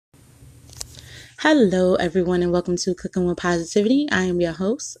Hello, everyone, and welcome to Cooking with Positivity. I am your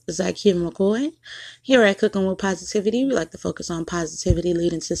host, Zakia McCoy. Here at Cooking with Positivity, we like to focus on positivity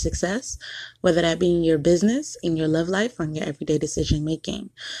leading to success, whether that be in your business, in your love life, or in your everyday decision making.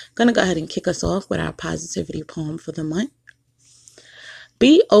 I'm going to go ahead and kick us off with our positivity poem for the month.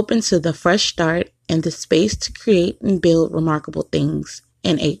 Be open to the fresh start and the space to create and build remarkable things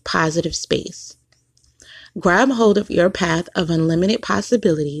in a positive space. Grab hold of your path of unlimited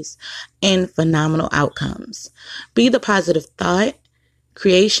possibilities and phenomenal outcomes. Be the positive thought,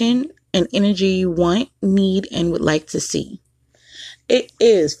 creation, and energy you want, need, and would like to see. It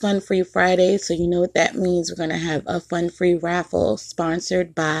is Fun Free Friday, so you know what that means. We're going to have a Fun Free raffle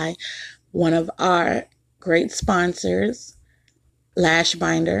sponsored by one of our great sponsors, Lash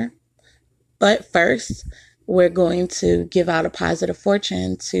Binder. But first, we're going to give out a positive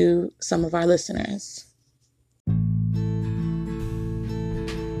fortune to some of our listeners.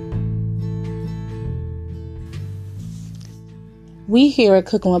 We here at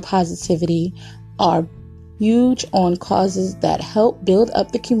Cooking with Positivity are huge on causes that help build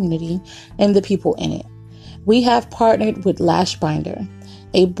up the community and the people in it. We have partnered with Lash Binder,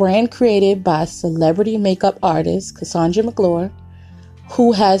 a brand created by celebrity makeup artist Cassandra McClure,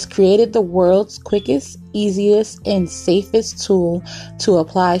 who has created the world's quickest, easiest, and safest tool to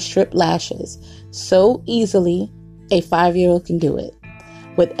apply strip lashes so easily a 5-year-old can do it.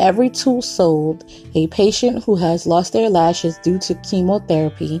 With every tool sold, a patient who has lost their lashes due to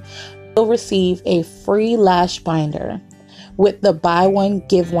chemotherapy will receive a free lash binder with the Buy One,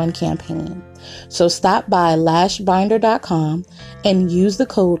 Give One campaign. So stop by lashbinder.com and use the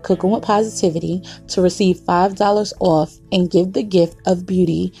code Cooking with Positivity to receive $5 off and give the gift of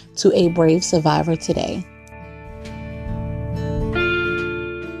beauty to a brave survivor today.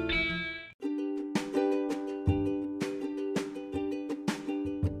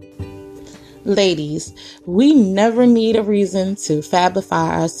 Ladies, we never need a reason to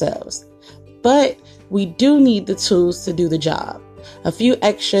fabify ourselves, but we do need the tools to do the job. A few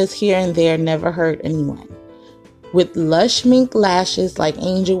extras here and there never hurt anyone. With lush mink lashes like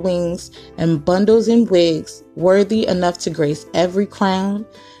angel wings and bundles and wigs worthy enough to grace every crown,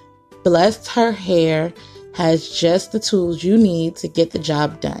 Blessed Her Hair has just the tools you need to get the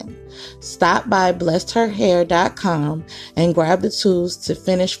job done. Stop by blessedherhair.com and grab the tools to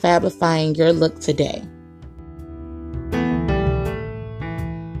finish fabifying your look today.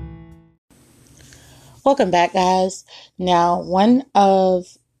 Welcome back, guys. Now, one of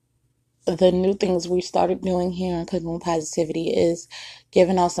the new things we started doing here on Cooking with Positivity is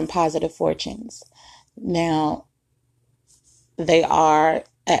giving out some positive fortunes. Now, they are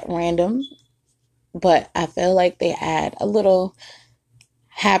at random, but I feel like they add a little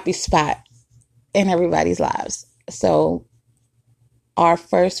happy spot in everybody's lives. So our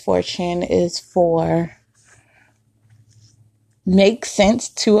first fortune is for Make Sense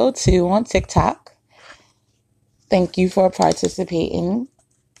 202 on TikTok. Thank you for participating.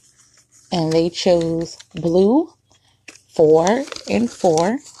 And they chose blue 4 and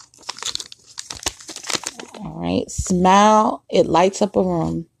 4. All right. Smile. It lights up a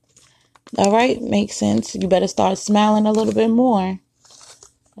room. All right. Makes sense. You better start smiling a little bit more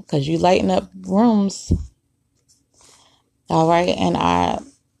because you lighten up rooms. All right. And our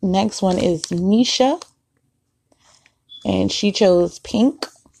next one is Misha. And she chose pink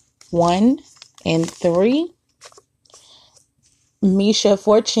 1 and 3. Misha,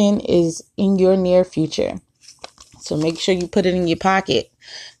 fortune is in your near future. So make sure you put it in your pocket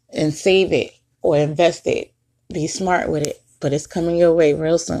and save it or invest it. Be smart with it, but it's coming your way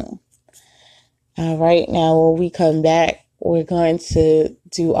real soon. All right, now when we come back, we're going to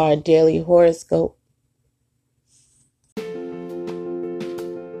do our daily horoscope.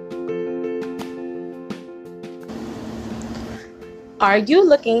 Are you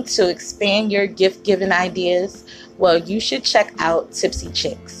looking to expand your gift-giving ideas? Well, you should check out Tipsy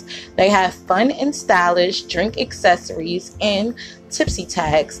Chicks. They have fun and stylish drink accessories and tipsy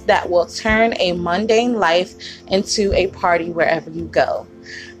tags that will turn a mundane life into a party wherever you go.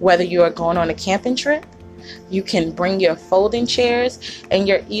 Whether you are going on a camping trip, you can bring your folding chairs and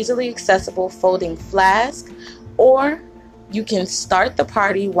your easily accessible folding flask, or you can start the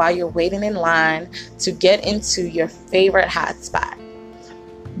party while you're waiting in line to get into your favorite hot spot.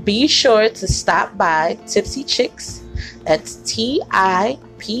 Be sure to stop by Tipsy Chicks, that's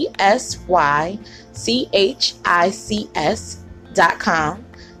TIPSYCHICS.com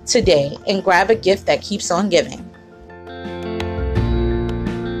today and grab a gift that keeps on giving.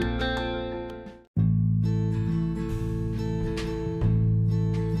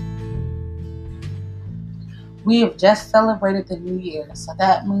 We have just celebrated the new year, so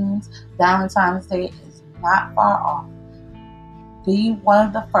that means Valentine's Day is not far off. Be one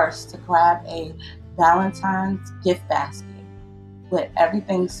of the first to grab a Valentine's gift basket with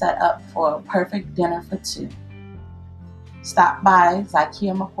everything set up for a perfect dinner for two. Stop by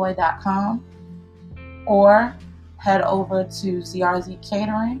ZykeaMcCoy.com or head over to ZRZ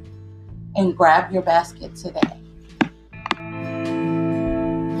Catering and grab your basket today.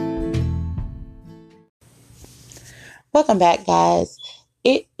 Welcome back, guys.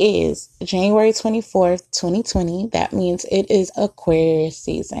 It is January 24th, 2020. That means it is Aquarius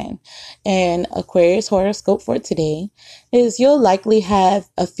season. And Aquarius horoscope for today is you'll likely have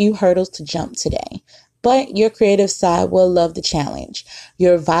a few hurdles to jump today, but your creative side will love the challenge.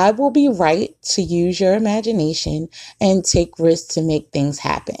 Your vibe will be right to use your imagination and take risks to make things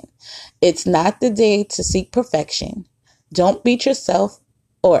happen. It's not the day to seek perfection. Don't beat yourself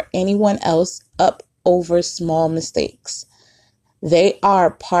or anyone else up over small mistakes. They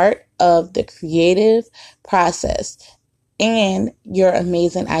are part of the creative process, and your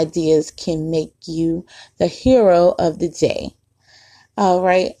amazing ideas can make you the hero of the day. All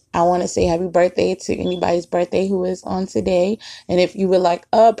right. I want to say happy birthday to anybody's birthday who is on today. And if you would like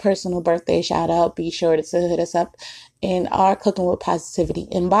a personal birthday shout out, be sure to hit us up in our Cooking with Positivity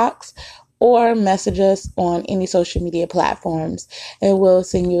inbox or message us on any social media platforms, and we'll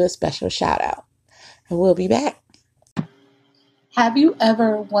send you a special shout out. And we'll be back. Have you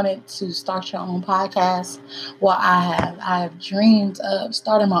ever wanted to start your own podcast? Well, I have. I have dreamed of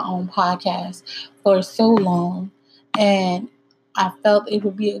starting my own podcast for so long, and I felt it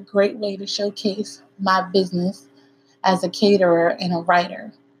would be a great way to showcase my business as a caterer and a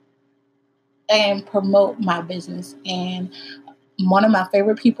writer and promote my business. And one of my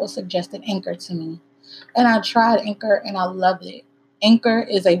favorite people suggested Anchor to me, and I tried Anchor and I loved it. Anchor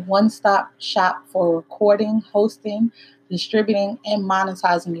is a one-stop shop for recording, hosting, distributing, and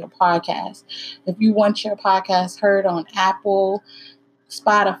monetizing your podcast. If you want your podcast heard on Apple,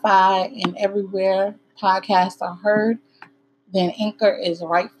 Spotify, and everywhere podcasts are heard, then Anchor is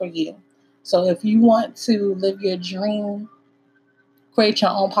right for you. So if you want to live your dream, create your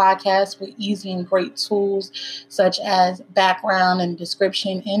own podcast with easy and great tools such as background and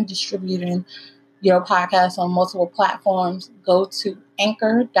description and distributing your podcast on multiple platforms, go to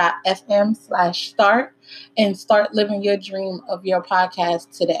anchor.fm/start and start living your dream of your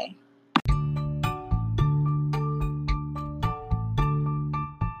podcast today.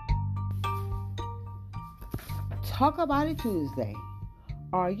 Talk About It Tuesday.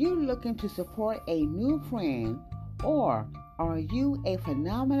 Are you looking to support a new friend, or are you a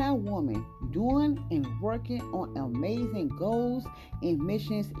phenomenal woman doing and working on amazing goals and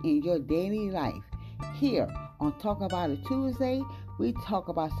missions in your daily life? Here on Talk About It Tuesday, we talk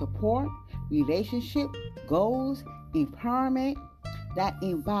about support, relationship, goals, empowerment that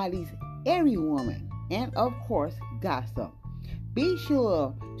embodies every woman, and of course, gossip. Be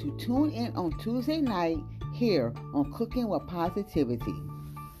sure to tune in on Tuesday night here on Cooking with Positivity.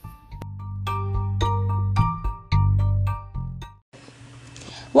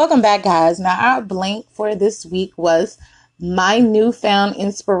 Welcome back, guys. Now, our blank for this week was my newfound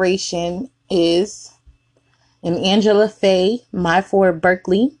inspiration is, and Angela Faye, my for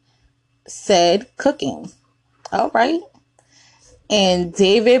Berkeley, said cooking. All right. And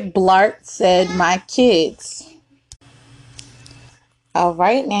David Blart said my kids. All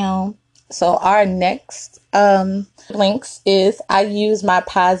right now. So our next blanks is I use my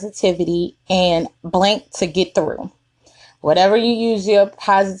positivity and blank to get through. Whatever you use your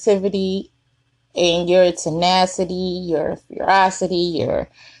positivity and your tenacity, your ferocity, your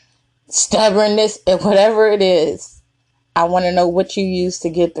stubbornness, and whatever it is, I want to know what you use to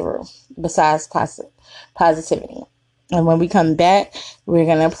get through besides positivity. And when we come back, we're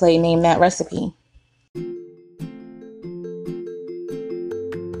going to play Name That Recipe.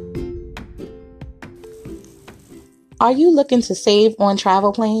 Are you looking to save on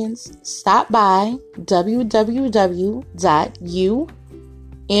travel plans? Stop by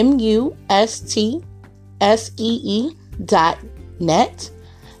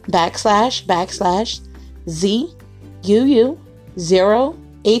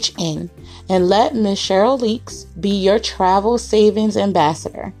and let Ms. Cheryl Leaks be your travel savings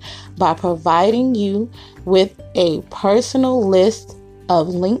ambassador by providing you with a personal list of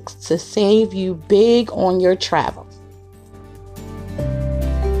links to save you big on your travel.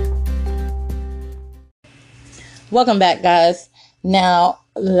 Welcome back, guys. Now,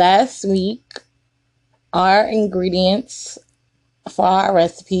 last week, our ingredients for our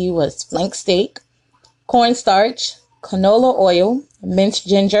recipe was flank steak, cornstarch, canola oil, minced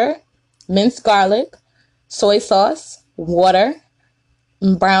ginger, minced garlic, soy sauce, water,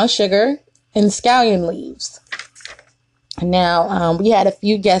 brown sugar, and scallion leaves. Now, we had a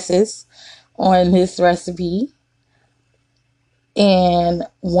few guesses on this recipe, and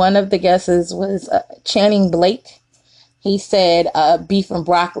one of the guesses was Channing Blake. He said beef and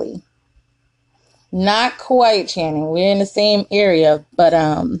broccoli. Not quite, Channing. We're in the same area, but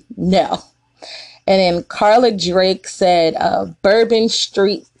no. And then Carla Drake said Bourbon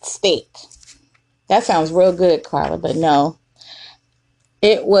Street steak. That sounds real good, Carla, but no.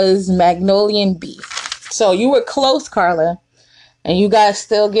 It was Magnolian beef. So you were close, Carla. And you guys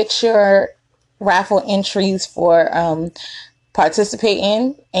still get your raffle entries for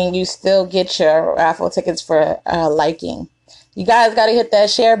participating. And you still get your raffle tickets for liking. You guys got to hit that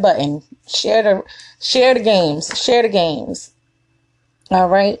share button. Share the games. All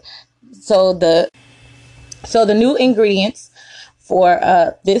right. So the new ingredients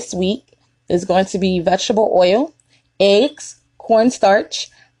for this week is going to be vegetable oil, eggs, cornstarch,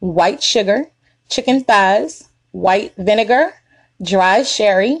 white sugar, chicken thighs, white vinegar, dry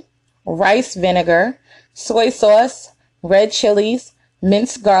sherry, rice vinegar, soy sauce, red chilies,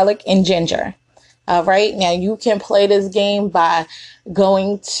 minced garlic, and ginger. All right. Now you can play this game by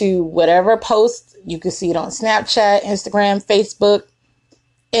going to whatever post. You can see it on Snapchat, Instagram, Facebook,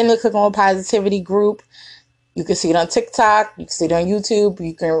 in the Cooking with Positivity group. You can see it on TikTok. You can see it on YouTube.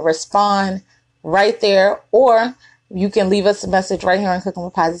 You can respond right there, or you can leave us a message right here on Cooking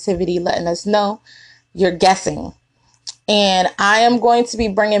with Positivity letting us know you're guessing. And I am going to be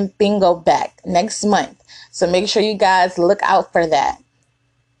bringing bingo back next month. So make sure you guys look out for that.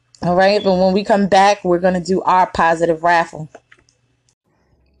 All right. But when we come back, we're going to do our positive raffle.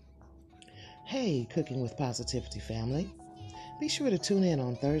 Hey, Cooking with Positivity family. Be sure to tune in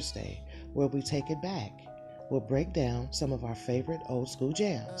on Thursday where we take it back. We'll break down some of our favorite old school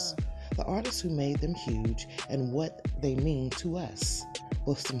jams, the artists who made them huge, and what they mean to us,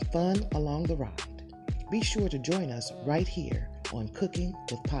 with some fun along the ride. Be sure to join us right here on Cooking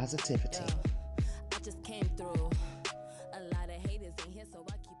with Positivity. I just came through. A lot of haters in here, so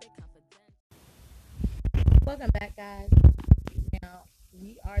I keep it confidential. Welcome back, guys. Now,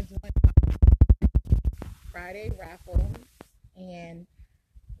 we are doing our Friday raffle, and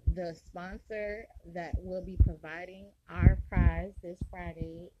the sponsor that will be providing our prize this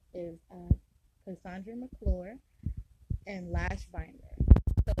Friday is Cassandra McClure and Lash Binder.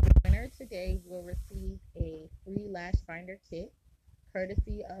 So the winner today will receive a free Lash Binder kit,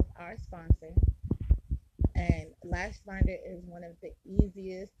 courtesy of our sponsor. And Lash Binder is one of the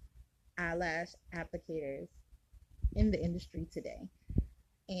easiest eyelash applicators in the industry today.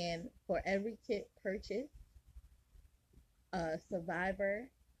 And for every kit purchased, a survivor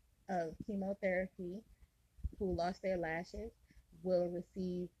of chemotherapy who lost their lashes will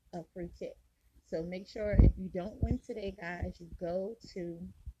receive a free kit. So make sure if you don't win today, guys, you go to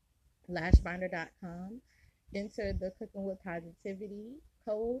lashbinder.com, enter the Cooking with Positivity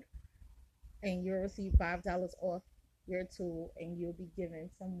code, and you'll receive $5 off your tool, and you'll be giving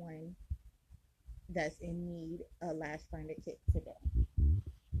someone that's in need a Lash Binder kit today.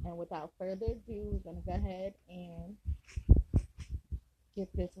 And without further ado, we're going to go ahead and get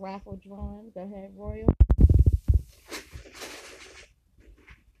this raffle drawn. Go ahead, Royal.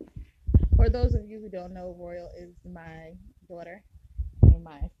 For those of you who don't know, Royal is my daughter and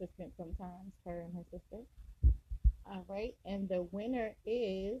my assistant sometimes, her and her sister. All right, and the winner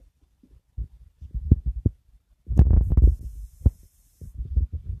is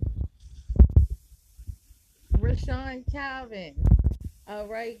Rashawn Calvin. All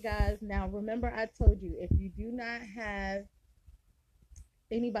right, guys. Now, remember I told you, if you do not have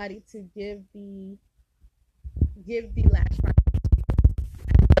anybody to give the Lash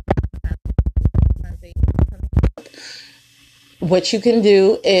what you can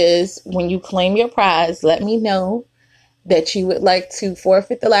do is, when you claim your prize, let me know that you would like to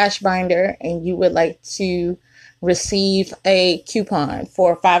forfeit the Lash Binder and you would like to receive a coupon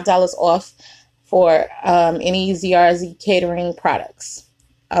for $5 off for any ZRZ catering products.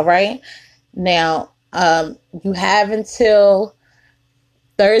 All right. Now, you have until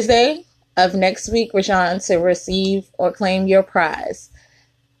Thursday of next week, Rashawn, to receive or claim your prize,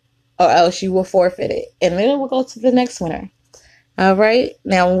 or else you will forfeit it. And then we'll go to the next winner. All right.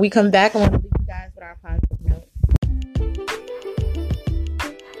 Now, when we come back, I want to leave you guys with our positive note.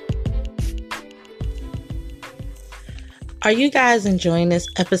 Are you guys enjoying this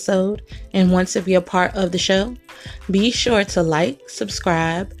episode and want to be a part of the show? Be sure to like,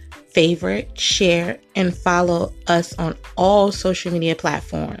 subscribe, favorite, share, and follow us on all social media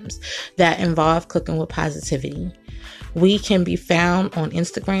platforms that involve Cooking with Positivity. We can be found on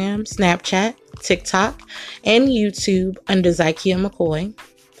Instagram, Snapchat, TikTok, and YouTube under Zykia McCoy.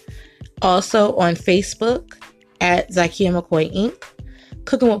 Also on Facebook at Zykia McCoy Inc.,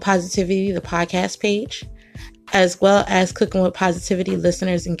 Cooking with Positivity, the podcast page, as well as Cooking with Positivity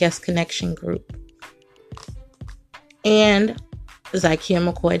listeners and guest connection group, and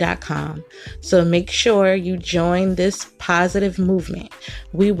ZykiaMcCoy.com. So make sure you join this positive movement.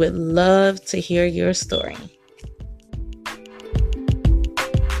 We would love to hear your story.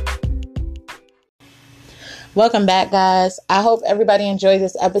 Welcome back, guys. I hope everybody enjoyed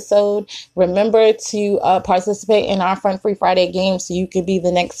this episode. Remember to participate in our Fun Free Friday game so you could be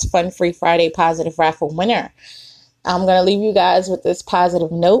the next Fun Free Friday positive raffle winner. I'm going to leave you guys with this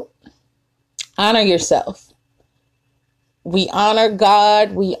positive note. Honor yourself. We honor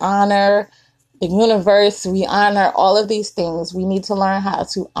God. We honor the universe. We honor all of these things. We need to learn how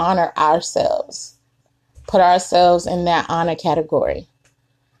to honor ourselves. Put ourselves in that honor category.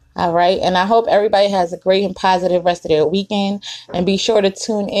 All right. And I hope everybody has a great and positive rest of their weekend. And be sure to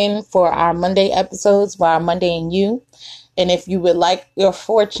tune in for our Monday episodes for our Monday and You. And if you would like your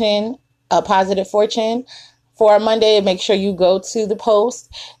fortune, a positive fortune for our Monday, make sure you go to the post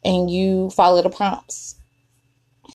and you follow the prompts.